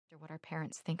after what our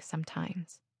parents think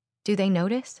sometimes. Do they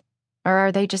notice? Or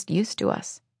are they just used to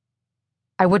us?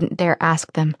 I wouldn't dare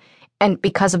ask them, and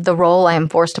because of the role I am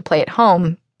forced to play at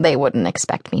home, they wouldn't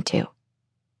expect me to.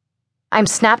 I'm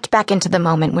snapped back into the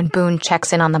moment when Boone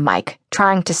checks in on the mic,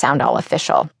 trying to sound all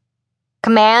official.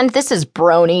 "Command, this is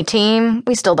Brony Team.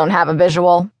 We still don't have a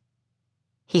visual."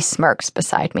 He smirks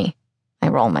beside me. I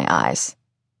roll my eyes.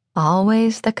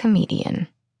 Always the comedian.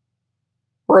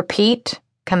 "Repeat,"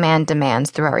 Command demands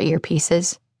through our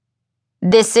earpieces.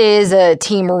 "This is a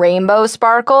Team Rainbow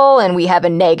Sparkle, and we have a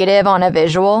negative on a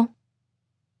visual."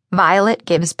 Violet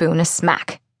gives Boone a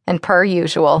smack, and per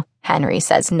usual, Henry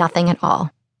says nothing at all.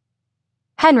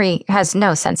 Henry has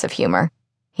no sense of humor.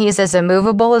 He's as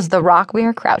immovable as the rock we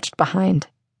are crouched behind.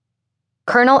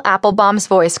 Colonel Applebaum's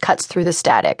voice cuts through the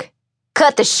static.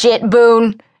 "Cut the shit,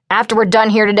 Boone! After we're done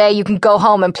here today, you can go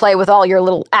home and play with all your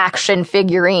little action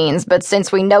figurines, but since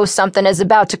we know something is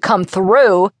about to come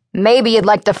through, maybe you'd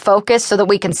like to focus so that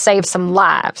we can save some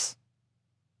lives."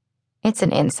 It's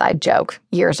an inside joke,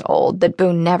 years old, that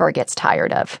Boone never gets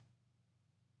tired of.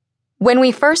 When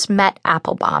we first met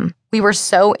Applebaum, we were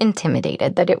so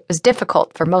intimidated that it was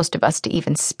difficult for most of us to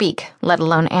even speak, let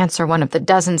alone answer one of the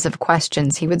dozens of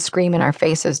questions he would scream in our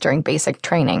faces during basic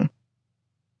training.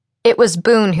 It was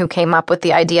Boone who came up with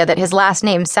the idea that his last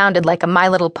name sounded like a My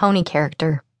Little Pony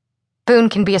character. Boone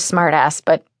can be a smartass,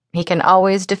 but he can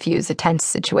always diffuse a tense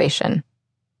situation.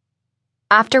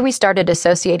 After we started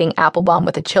associating Applebaum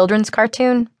with a children's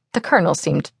cartoon, the Colonel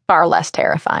seemed far less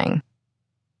terrifying.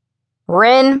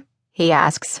 "Rin?" he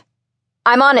asks.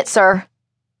 "I'm on it, sir."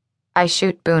 I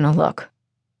shoot Boone a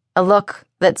look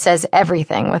that says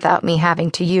everything without me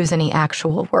having to use any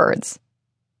actual words.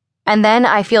 And then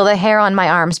I feel the hair on my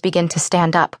arms begin to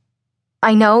stand up.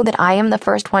 I know that I am the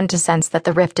first one to sense that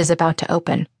the rift is about to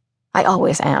open. I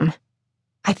always am.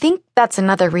 I think that's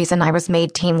another reason I was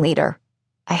made team leader.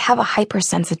 I have a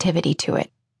hypersensitivity to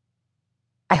it.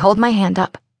 I hold my hand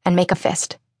up and make a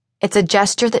fist. It's a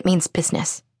gesture that means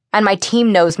business, and my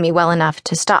team knows me well enough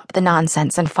to stop the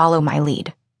nonsense and follow my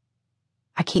lead.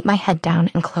 I keep my head down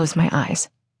and close my eyes.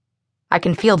 I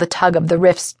can feel the tug of the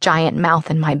rift's giant mouth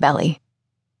in my belly.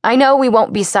 I know we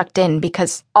won't be sucked in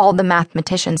because all the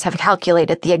mathematicians have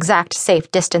calculated the exact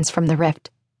safe distance from the rift.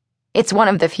 It's one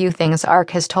of the few things Ark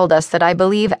has told us that I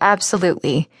believe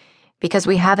absolutely, because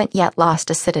we haven't yet lost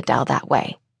a citadel that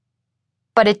way.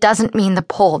 But it doesn't mean the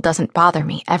pull doesn't bother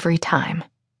me every time.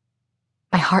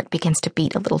 My heart begins to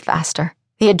beat a little faster.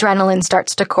 The adrenaline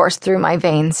starts to course through my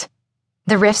veins.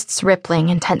 The rift's rippling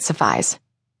intensifies.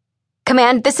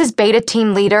 "Command, this is Beta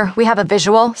Team Leader. We have a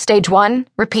visual, stage 1.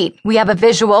 Repeat, we have a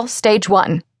visual, stage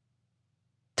 1.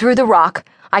 Through the rock,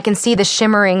 I can see the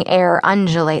shimmering air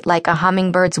undulate like a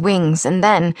hummingbird's wings, and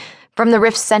then, from the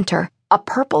rift's center, a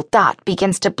purple dot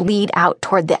begins to bleed out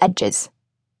toward the edges.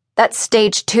 "That's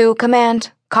stage 2,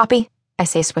 Command. Copy?" I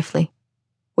say swiftly.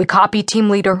 "We copy, Team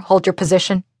Leader. Hold your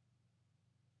position."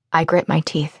 I grit my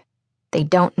teeth. They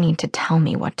don't need to tell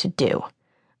me what to do.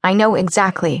 I know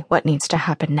exactly what needs to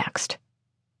happen next.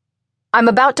 I'm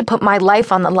about to put my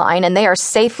life on the line, and they are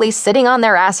safely sitting on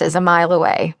their asses a mile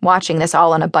away, watching this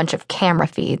all on a bunch of camera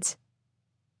feeds.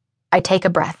 I take a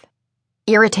breath.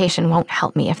 Irritation won't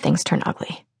help me if things turn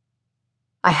ugly.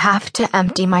 I have to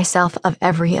empty myself of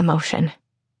every emotion.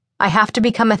 I have to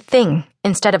become a thing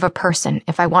instead of a person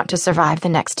if I want to survive the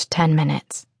next 10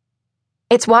 minutes.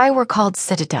 It's why we're called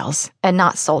citadels and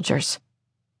not soldiers.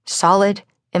 Solid,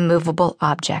 immovable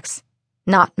objects,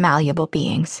 not malleable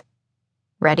beings,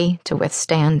 ready to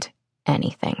withstand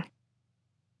anything.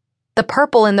 The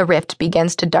purple in the rift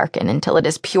begins to darken until it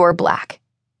is pure black.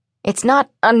 It's not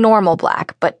a normal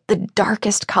black, but the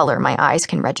darkest color my eyes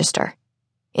can register.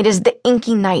 It is the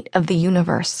inky night of the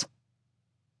universe.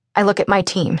 I look at my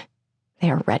team.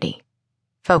 They are ready,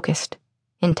 focused,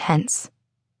 intense.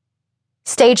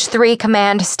 "Stage 3,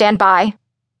 Command, stand by."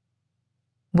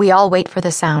 We all wait for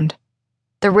the sound.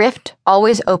 The rift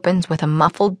always opens with a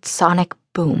muffled sonic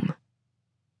boom.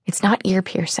 It's not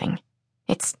ear-piercing.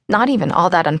 It's not even all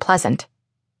that unpleasant.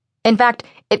 In fact,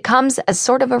 it comes as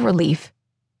sort of a relief.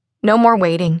 No more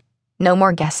waiting, no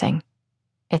more guessing.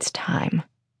 It's time.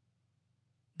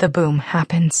 The boom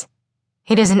happens.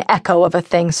 It is an echo of a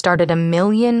thing started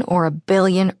 1,000,000 or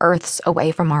 1,000,000,000 Earths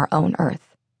away from our own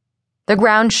Earth. The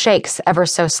ground shakes ever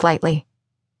so slightly.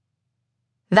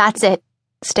 "That's it.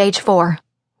 Stage 4.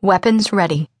 Weapons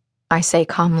ready," I say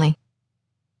calmly.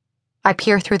 I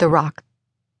peer through the rock.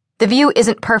 The view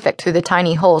isn't perfect through the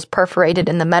tiny holes perforated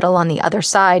in the metal on the other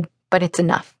side, but it's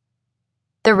enough.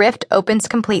 The rift opens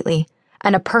completely,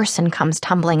 and a person comes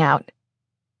tumbling out.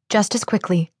 Just as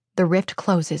quickly, the rift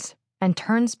closes and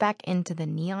turns back into the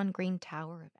neon green tower of